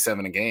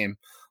 37 a game.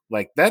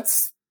 Like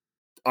that's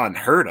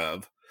unheard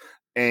of.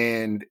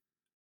 And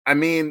I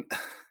mean,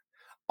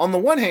 on the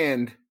one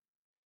hand,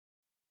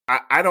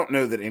 I don't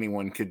know that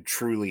anyone could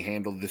truly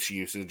handle this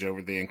usage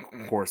over the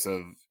course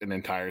of an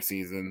entire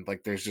season.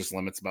 Like, there's just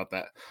limits about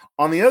that.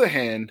 On the other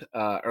hand,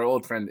 our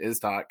old friend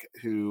Iztok,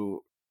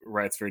 who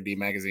writes for D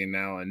Magazine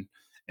now, and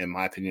in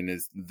my opinion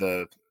is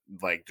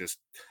just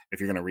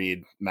if you're going to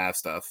read Mav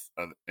stuff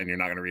and you're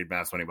not going to read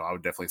Mavs Moneyball, I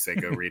would definitely say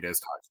go read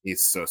Iztok.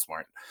 He's so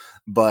smart.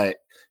 But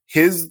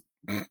his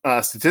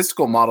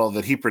statistical model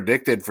that he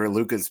predicted for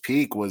Luka's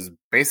peak was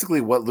basically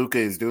what Luka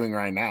is doing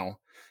right now.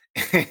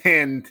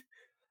 And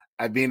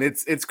I mean,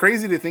 it's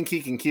crazy to think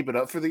he can keep it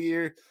up for the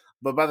year,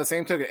 but by the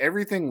same token,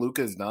 everything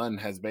Luka's done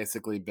has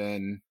basically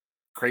been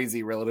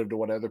crazy relative to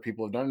what other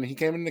people have done. And he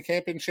came into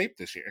camp in shape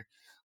this year.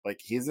 Like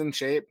he's in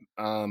shape.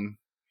 And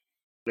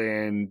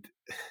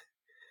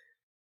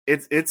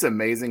it's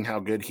amazing how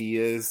good he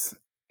is.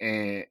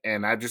 And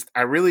I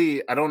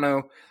don't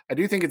know. I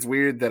do think it's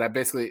weird that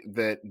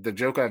that the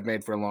joke I've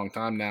made for a long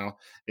time now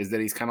is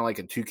that he's kind of like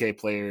a 2K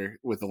player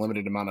with a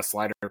limited amount of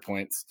slider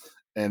points,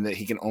 and that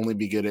he can only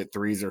be good at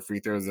threes or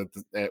free throws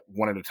at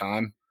one at a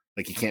time.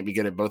 Like he can't be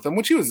good at both of them,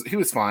 which he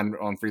was fine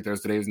on free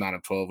throws today. He was 9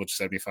 of 12, which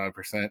is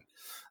 75%.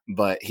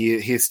 But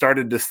he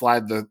started to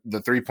slide the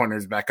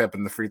 3-pointers back up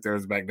and the free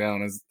throws back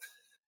down.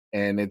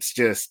 And it's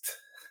just,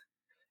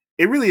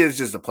 it really is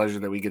just a pleasure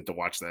that we get to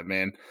watch that,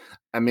 man.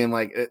 I mean,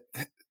 like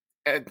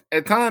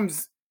at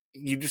times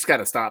you just got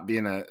to stop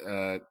being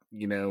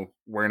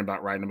worrying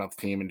about writing about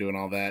the team and doing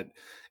all that.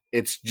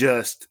 It's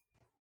just,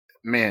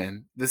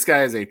 man, this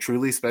guy is a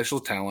truly special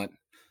talent.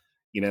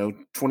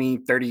 20,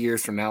 30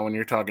 years from now, when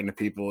you're talking to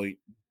people,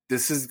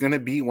 this is going to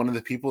be one of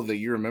the people that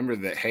you remember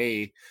that,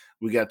 hey,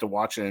 we got to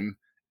watch him.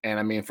 And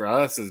I mean, for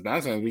us as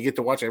Mavs fans, we get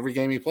to watch every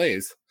game he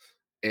plays,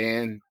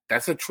 and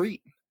that's a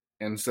treat.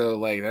 And so,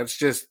 like, that's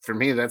just, for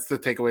me, that's the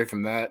takeaway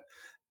from that.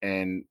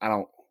 And I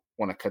don't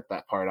want to cut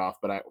that part off,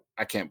 but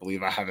I can't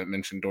believe I haven't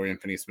mentioned Dorian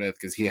Finney-Smith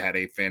because he had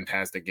a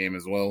fantastic game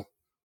as well.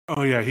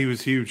 Oh, yeah, he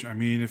was huge. I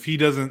mean, if he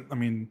doesn't,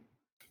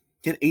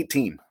 he had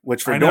 18,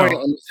 which for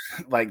Dorian,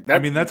 like that. I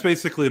mean, that's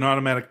basically an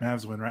automatic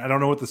Mavs win, right? I don't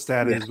know what the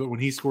stat is, but when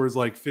he scores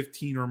like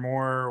 15 or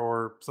more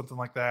or something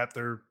like that,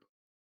 they're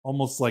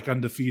almost like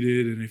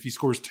undefeated. And if he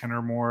scores 10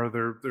 or more,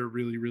 they're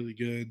really, really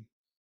good.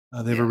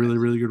 They have a really,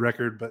 really good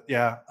record. But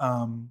yeah,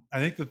 I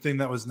think the thing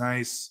that was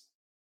nice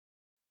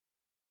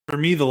for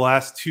me the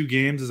last 2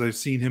 games is I've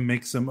seen him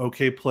make some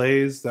okay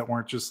plays that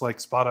weren't just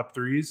like spot up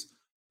threes.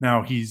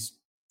 Now he's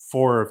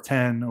 4 of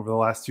 10 over the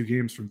last 2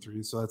 games from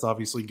 3, so that's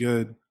obviously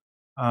good.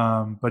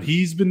 But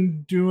he's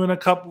been doing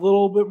a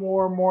little bit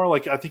more and more.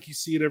 Like I think you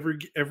see it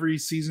every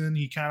season.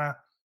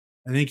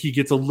 I think he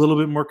gets a little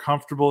bit more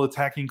comfortable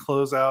attacking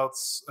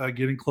closeouts,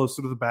 getting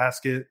closer to the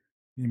basket.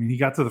 I mean, he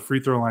got to the free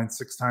throw line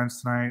 6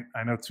 times tonight.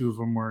 I know 2 of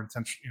them were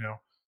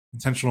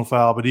intentional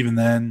foul, but even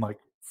then, like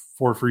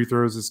 4 free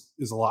throws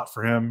is a lot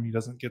for him. He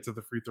doesn't get to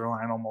the free throw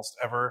line almost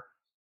ever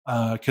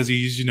because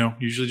he's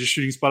usually just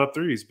shooting spot up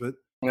threes. But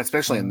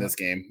especially in this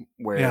game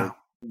where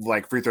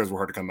like free throws were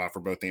hard to come by for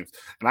both teams,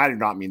 and I do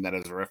not mean that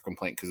as a ref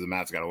complaint because the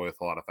Mavs got away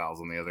with a lot of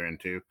fouls on the other end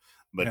too.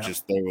 But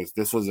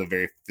this was a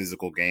very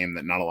physical game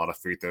that not a lot of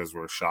free throws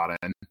were shot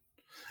in.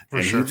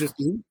 For sure.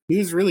 He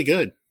was really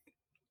good.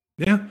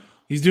 Yeah,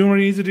 he's doing what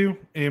he needs to do.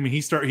 I mean,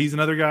 he's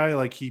another guy,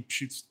 like he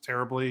shoots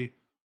terribly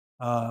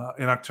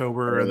in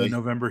October, and Early. then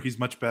November he's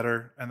much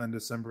better, and then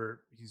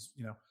December he's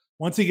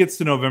once he gets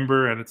to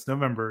November and it's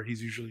November,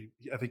 he's usually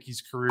I think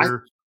he's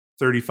career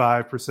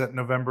 35%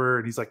 November,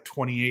 and he's like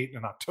 28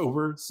 in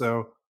October,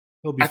 so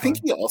he'll be. I think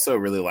he also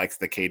really likes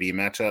the KD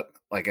matchup.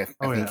 Like I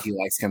think he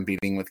likes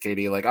competing with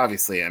KD. Like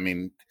obviously, I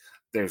mean,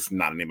 there's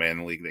not anybody in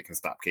the league that can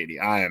stop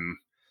KD. I am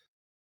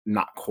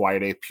not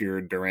quite a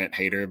pure Durant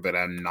hater, but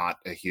I'm not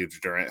a huge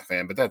Durant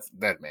fan. But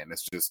that man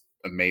is just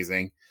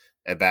amazing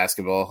at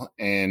basketball.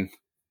 And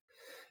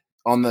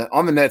on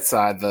the net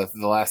side, the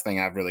last thing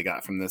I've really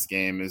got from this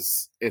game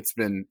is it's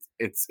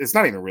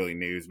not even really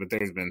news, but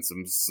there's been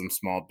some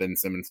small Ben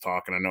Simmons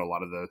talk, and I know a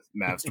lot of the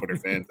Mavs Twitter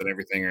fans and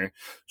everything are,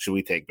 should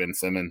we take Ben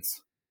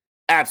Simmons?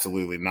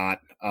 Absolutely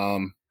not.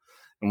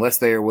 Unless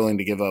they are willing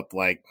to give up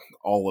like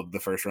all of the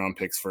first round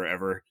picks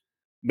forever.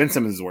 Ben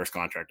Simmons is the worst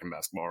contract in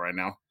basketball right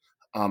now.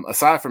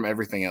 Aside from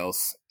everything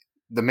else,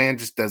 the man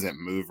just doesn't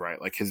move right.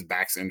 Like his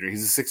back's injury.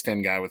 He's a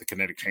 6'10" guy with a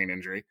kinetic chain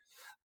injury.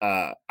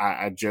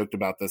 I joked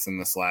about this in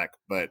the Slack,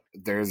 but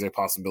there's a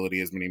possibility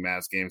as many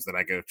Mavs games that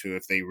I go to,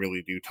 if they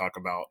really do talk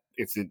about,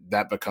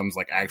 that becomes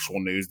like actual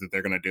news that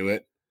they're going to do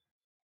it,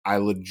 I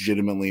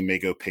legitimately may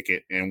go pick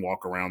it and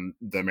walk around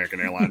the American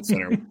Airlines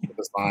Center with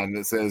a sign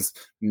that says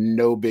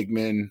 "No big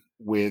men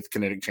with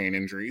kinetic chain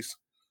injuries."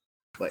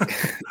 Like,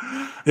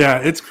 yeah,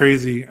 it's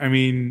crazy. I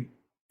mean,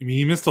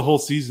 he missed the whole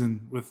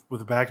season with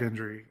a back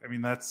injury. I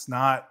mean, that's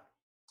not.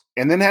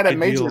 And then had a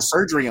major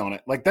surgery on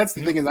it. Like that's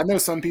the thing is, I know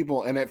some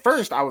people, and at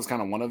first I was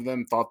kind of one of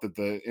them, thought that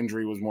the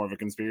injury was more of a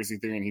conspiracy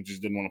theory and he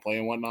just didn't want to play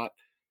and whatnot.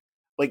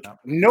 Like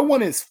no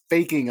one is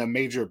faking a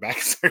major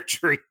back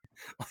surgery.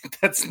 Like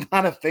that's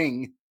not a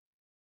thing.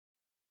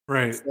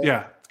 Right. So,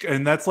 yeah.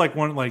 And that's like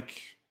one,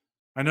 like,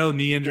 I know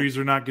knee injuries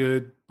are not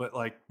good, but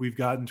like we've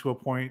gotten to a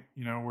point,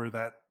 where where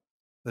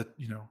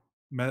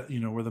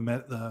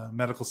the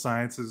medical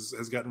science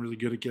has gotten really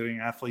good at getting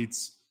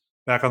athletes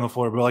back on the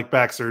floor. But like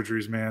back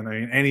surgeries, man, I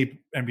mean, any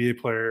NBA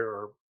player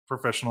or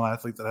professional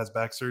athlete that has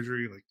back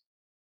surgery, like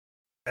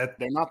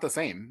they're not the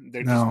same.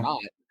 They're just not.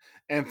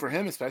 And for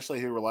him, especially,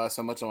 who relies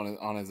so much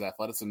on his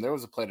athleticism, there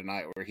was a play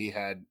tonight where he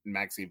had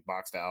Maxey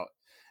boxed out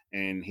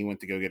and he went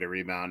to go get a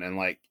rebound. And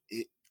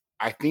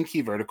I think he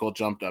vertical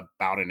jumped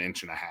about 1.5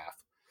 inches.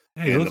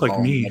 Yeah, he looked like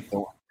me.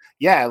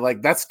 Yeah,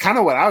 like that's kind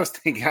of what I was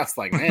thinking. I was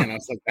like, man,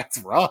 that's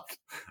rough.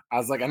 I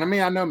was like, and I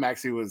mean, I know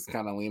Maxey was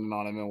kind of leaning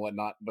on him and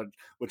whatnot, but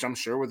which I'm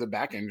sure with a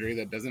back injury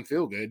that doesn't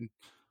feel good.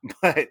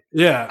 But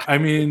yeah, I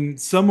mean,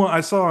 someone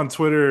I saw on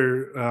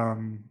Twitter,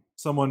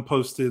 someone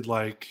posted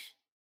like,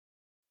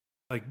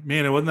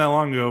 man, it wasn't that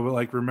long ago, but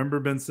like, remember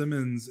Ben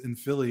Simmons in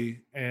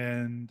Philly?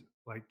 And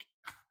like,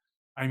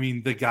 I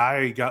mean, the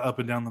guy got up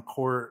and down the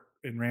court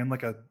and ran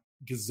like a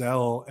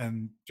gazelle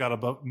and got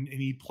above, and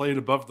he played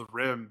above the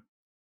rim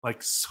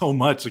like so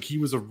much. Like he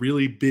was a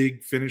really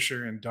big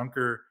finisher and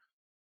dunker,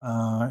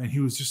 and he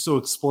was just so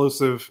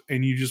explosive.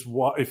 And you just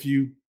if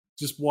you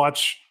just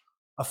watch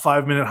a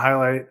 5-minute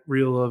highlight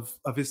reel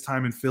of his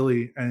time in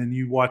Philly, and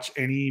you watch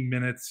any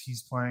minutes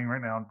he's playing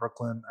right now in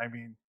Brooklyn, I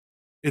mean,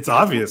 it's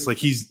obvious. Like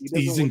he's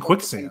in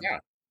quicksand.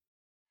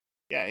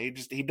 Yeah,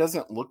 he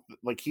doesn't look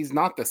like, he's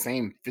not the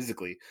same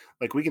physically.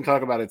 Like we can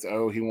talk about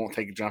he won't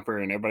take a jumper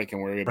and everybody can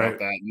worry about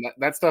that. And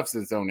that stuff's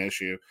its own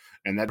issue.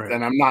 And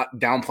and I'm not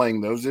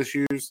downplaying those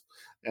issues.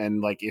 And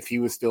like if he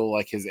was still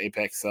like his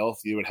apex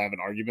self, you would have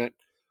an argument.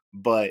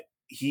 But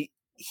he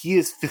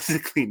is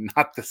physically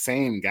not the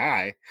same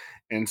guy.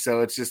 And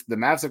so it's just the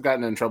Mavs have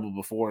gotten in trouble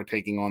before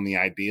taking on the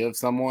idea of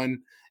someone.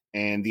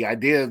 And the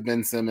idea of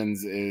Ben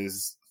Simmons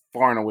is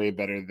far and away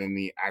better than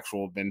the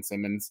actual Ben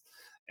Simmons.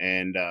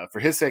 And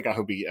for his sake, I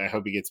hope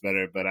he gets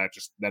better. But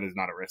that is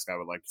not a risk I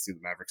would like to see the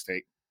Mavericks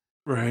take.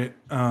 Right.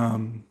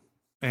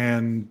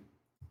 And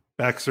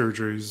back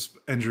surgeries,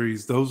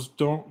 injuries, those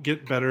don't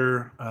get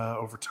better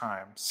over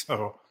time.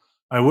 So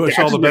I wish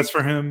all the best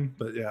for him.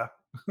 But yeah,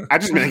 I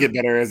just meant to get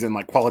better as in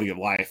like quality of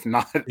life,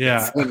 not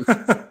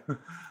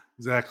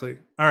Exactly.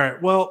 All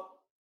right. Well,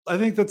 I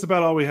think that's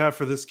about all we have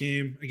for this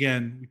game.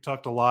 Again, we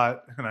talked a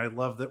lot, and I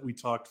love that we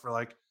talked for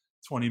like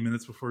 20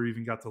 minutes before we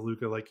even got to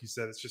Luka. Like you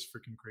said, it's just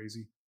freaking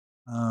crazy.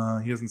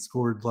 He hasn't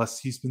scored less.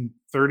 He's been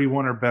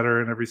 31 or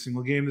better in every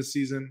single game this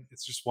season.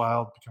 It's just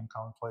wild, become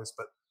commonplace.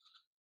 But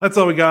that's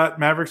all we got.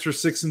 Mavericks are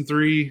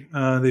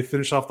 6-3. They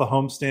finished off the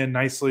homestand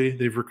nicely.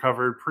 They've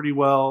recovered pretty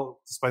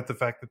well, despite the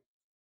fact that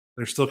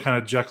they're still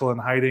kind of Jekyll and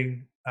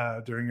hiding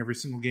during every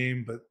single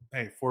game. But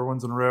hey, 4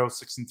 wins in a row,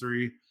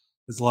 6-3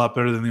 is a lot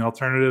better than the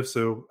alternative.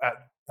 So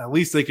at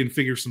least they can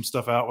figure some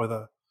stuff out with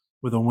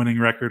a winning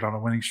record on a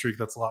winning streak.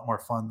 That's a lot more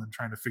fun than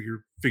trying to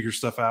figure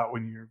stuff out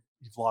when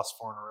you've lost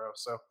 4 in a row.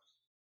 So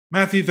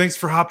Matthew, thanks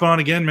for hopping on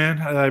again,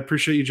 man. I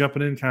appreciate you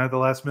jumping in kind of the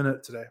last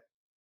minute today.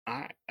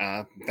 All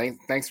right.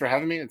 Thanks for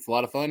having me. It's a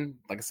lot of fun.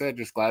 Like I said,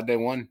 just glad they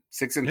won.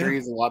 6-3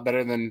 is a lot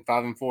better than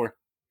 5-4.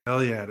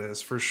 Hell yeah, it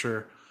is for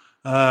sure.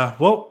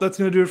 Well, that's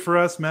going to do it for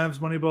us. Mavs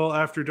Moneyball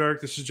After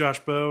Dark. This is Josh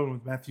Bowe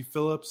with Matthew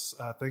Phillips.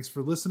 Thanks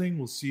for listening.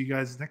 We'll see you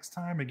guys next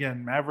time.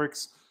 Again,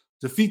 Mavericks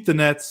defeat the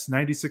Nets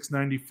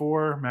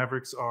 96-94.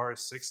 Mavericks are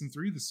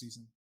 6-3 this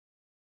season.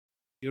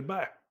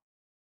 Goodbye.